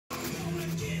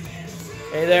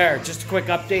Hey there, just a quick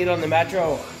update on the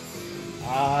Metro.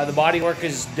 The bodywork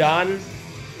is done.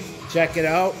 Check it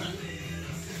out.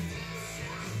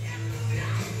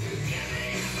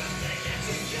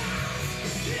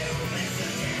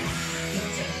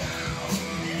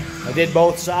 I did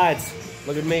both sides.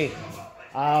 Look at me.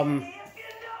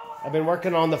 I've been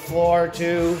working on the floor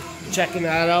too, checking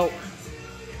that out.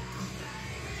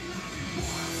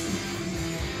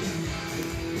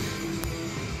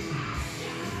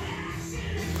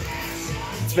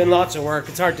 It's been lots of work.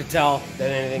 It's hard to tell that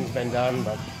anything's been done,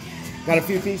 but got a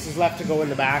few pieces left to go in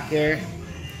the back here.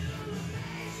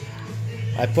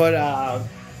 I put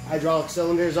hydraulic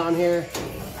cylinders on here.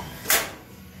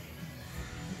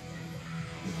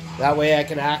 That way I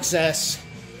can access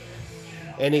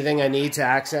anything I need to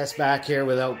access back here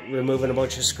without removing a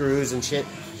bunch of screws and shit.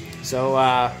 So,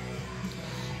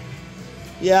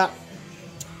 yeah.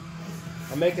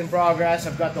 I'm making progress.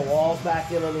 I've got the walls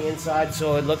back in on the inside,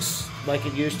 so it looks like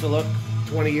it used to look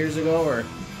 20 years ago or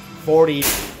 40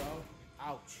 years ago.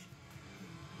 Ouch.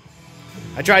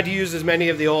 I tried to use as many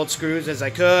of the old screws as I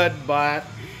could, but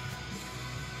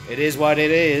it is what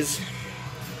it is.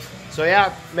 So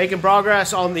yeah, making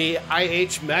progress on the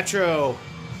IH Metro.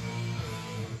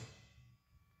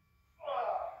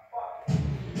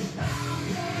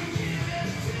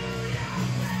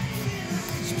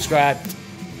 Subscribe.